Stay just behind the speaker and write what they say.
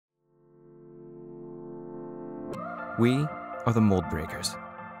We are the mold breakers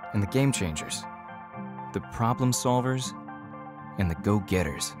and the game changers, the problem solvers and the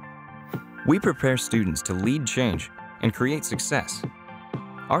go-getters. We prepare students to lead change and create success.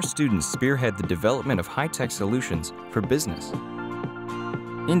 Our students spearhead the development of high-tech solutions for business,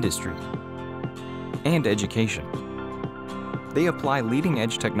 industry, and education. They apply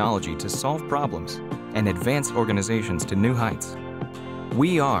leading-edge technology to solve problems and advance organizations to new heights.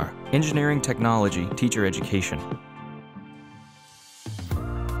 We are Engineering Technology Teacher Education.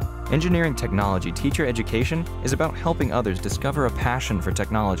 Engineering Technology Teacher Education is about helping others discover a passion for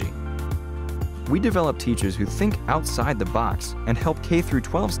technology. We develop teachers who think outside the box and help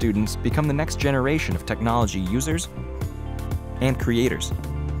K-12 students become the next generation of technology users and creators.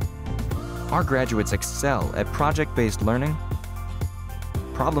 Our graduates excel at project-based learning,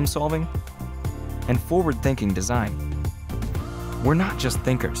 problem-solving, and forward-thinking design. We're not just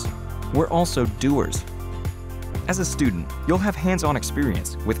thinkers, we're also doers. As a student, you'll have hands-on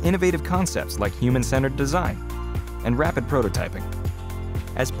experience with innovative concepts like human-centered design and rapid prototyping.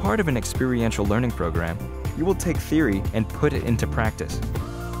 As part of an experiential learning program, you will take theory and put it into practice,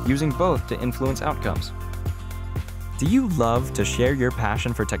 using both to influence outcomes. Do you love to share your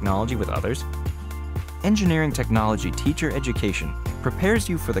passion for technology with others? Engineering Technology Teacher Education prepares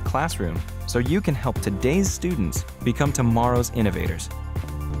you for the classroom so you can help today's students become tomorrow's innovators.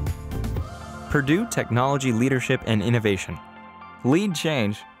 Purdue Technology Leadership and Innovation. Lead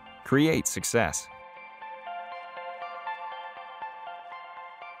change, create success.